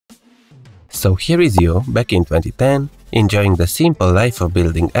So here is you, back in 2010, enjoying the simple life of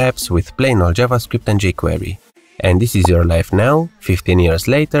building apps with plain old JavaScript and jQuery. And this is your life now, 15 years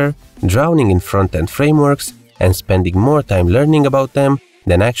later, drowning in front-end frameworks and spending more time learning about them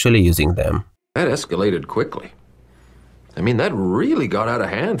than actually using them. That escalated quickly. I mean, that really got out of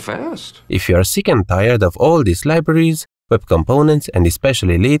hand fast. If you are sick and tired of all these libraries, WebComponents and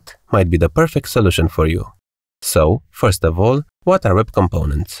especially Lit might be the perfect solution for you. So, first of all, what are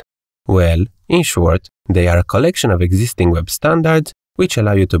WebComponents? Well, in short, they are a collection of existing web standards which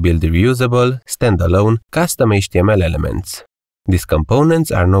allow you to build reusable, standalone, custom HTML elements. These components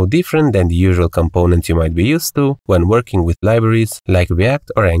are no different than the usual components you might be used to when working with libraries like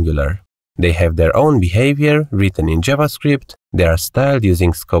React or Angular. They have their own behavior written in JavaScript, they are styled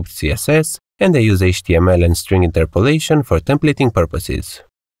using scoped CSS, and they use HTML and string interpolation for templating purposes.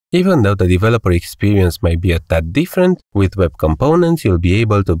 Even though the developer experience might be a tad different, with web components you'll be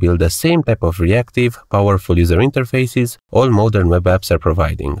able to build the same type of reactive, powerful user interfaces all modern web apps are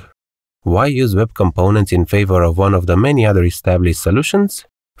providing. Why use web components in favor of one of the many other established solutions?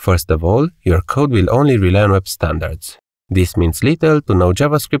 First of all, your code will only rely on web standards. This means little to no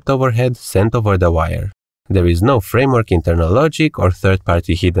JavaScript overhead sent over the wire. There is no framework internal logic or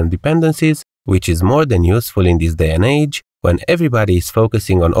third-party hidden dependencies, which is more than useful in this day and age, when everybody is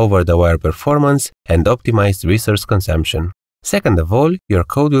focusing on over-the-wire performance and optimized resource consumption. Second of all, your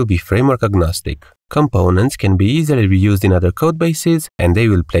code will be framework agnostic. Components can be easily reused in other codebases, and they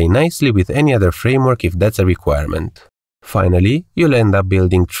will play nicely with any other framework if that's a requirement. Finally, you'll end up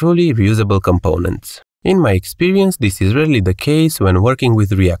building truly reusable components. In my experience, this is rarely the case when working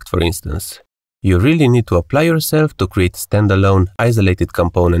with React, for instance. You really need to apply yourself to create standalone, isolated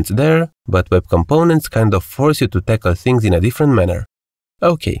components there, but web components kind of force you to tackle things in a different manner.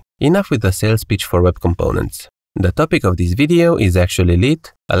 Okay, enough with the sales pitch for web components. The topic of this video is actually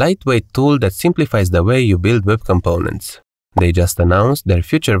Lit, a lightweight tool that simplifies the way you build web components. They just announced their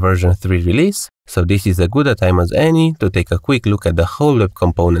future version 3 release, so this is as good a time as any to take a quick look at the whole web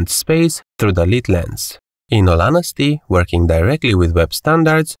component space through the Lit lens. In all honesty, working directly with web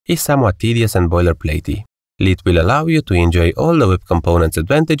standards is somewhat tedious and boilerplatey. Lit will allow you to enjoy all the web components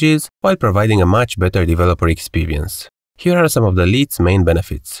advantages while providing a much better developer experience. Here are some of the Lit's main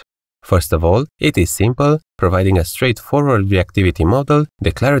benefits. First of all, it is simple, providing a straightforward reactivity model,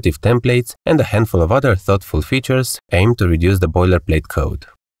 declarative templates, and a handful of other thoughtful features aimed to reduce the boilerplate code.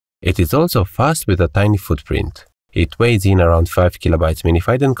 It is also fast with a tiny footprint. It weighs in around 5 KB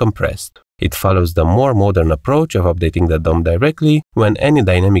minified and compressed. It follows the more modern approach of updating the DOM directly when any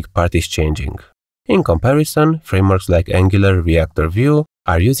dynamic part is changing. In comparison, frameworks like Angular, React, or Vue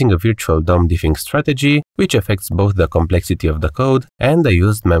are using a virtual DOM diffing strategy, which affects both the complexity of the code and the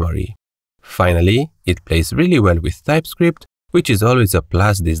used memory. Finally, it plays really well with TypeScript, which is always a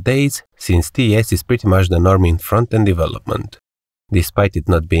plus these days, since TS is pretty much the norm in front-end development. Despite it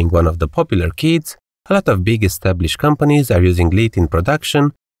not being one of the popular kids, a lot of big established companies are using Lit in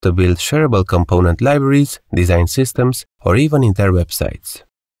production to build shareable component libraries, design systems, or even entire websites.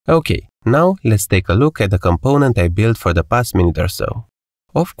 Okay, now let's take a look at the component I built for the past minute or so.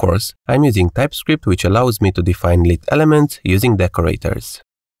 Of course, I'm using TypeScript, which allows me to define Lit elements using decorators.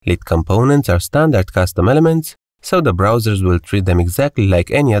 Lit components are standard custom elements, so the browsers will treat them exactly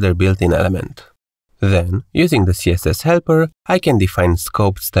like any other built-in element. Then, using the CSS helper, I can define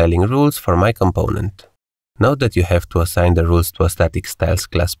scoped styling rules for my component. Note that you have to assign the rules to a static styles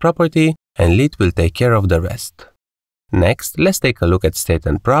class property, and Lit will take care of the rest. Next, let's take a look at state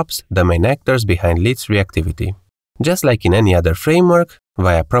and props, the main actors behind Lit's reactivity. Just like in any other framework,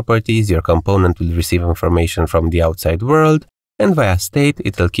 via properties your component will receive information from the outside world, and via state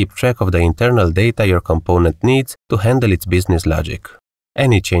it will keep track of the internal data your component needs to handle its business logic.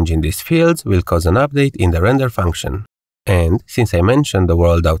 Any change in these fields will cause an update in the render function. And, since I mentioned the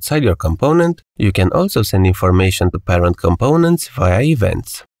world outside your component, you can also send information to parent components via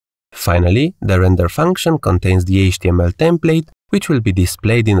events. Finally, the render function contains the HTML template, which will be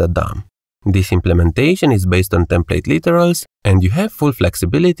displayed in the DOM. This implementation is based on template literals, and you have full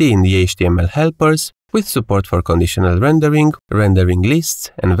flexibility in the HTML helpers, with support for conditional rendering, rendering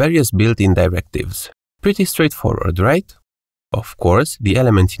lists, and various built-in directives. Pretty straightforward, right? Of course, the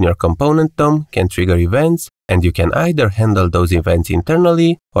elements in your component DOM can trigger events, and you can either handle those events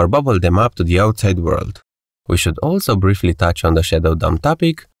internally or bubble them up to the outside world. We should also briefly touch on the ShadowDOM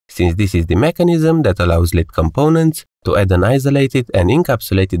topic, since this is the mechanism that allows Lit components to add an isolated and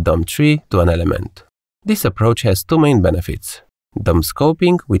encapsulated DOM tree to an element. This approach has two main benefits. DOM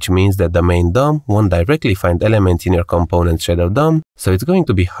scoping, which means that the main DOM won't directly find elements in your component's ShadowDOM, so it's going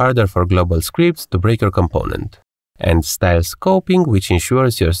to be harder for global scripts to break your component. and style scoping, which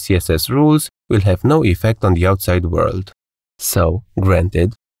ensures your CSS rules will have no effect on the outside world. So,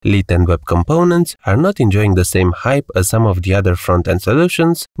 granted, Lit and Web Components are not enjoying the same hype as some of the other front-end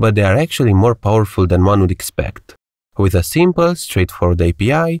solutions, but they are actually more powerful than one would expect. With a simple, straightforward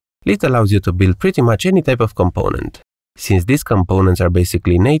API, Lit allows you to build pretty much any type of component. Since these components are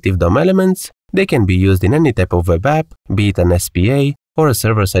basically native DOM elements, they can be used in any type of web app, be it an SPA or a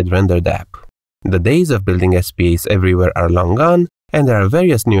server-side rendered app. The days of building SPAs everywhere are long gone, and there are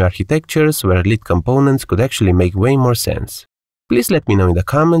various new architectures where Lit components could actually make way more sense. Please let me know in the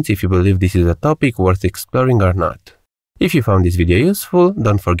comments if you believe this is a topic worth exploring or not. If you found this video useful,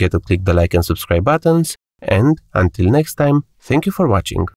 don't forget to click the like and subscribe buttons, and until next time, thank you for watching.